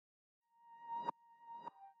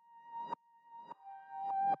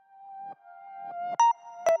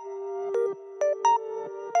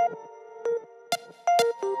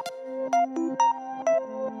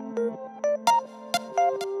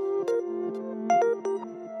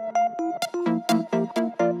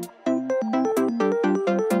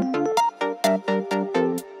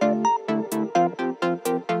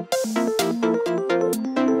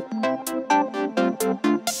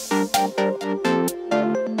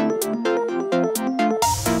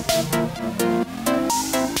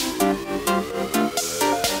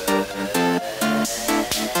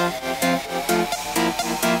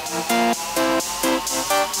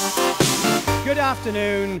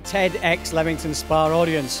afternoon, TEDx Leamington Spa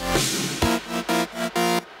audience.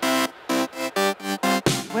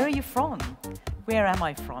 Where are you from? Where am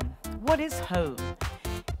I from? What is home?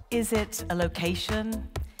 Is it a location?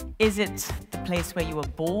 Is it the place where you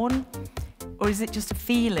were born? Or is it just a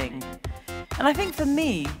feeling? And I think for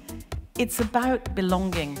me, it's about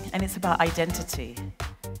belonging and it's about identity.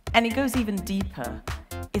 And it goes even deeper.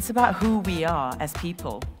 It's about who we are as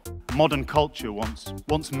people. Modern culture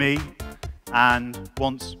wants me and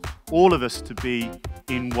wants all of us to be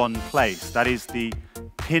in one place. That is the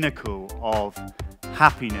pinnacle of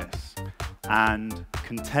happiness and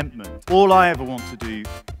contentment. All I ever want to do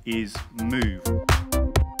is move.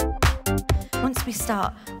 Once we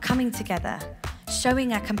start coming together,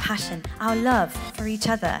 showing our compassion, our love for each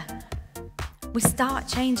other, we start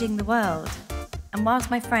changing the world. And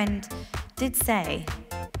whilst my friend did say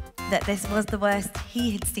that this was the worst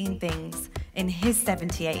he had seen things in his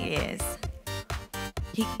 78 years,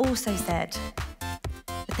 he also said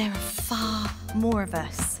that there are far more of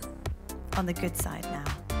us on the good side now.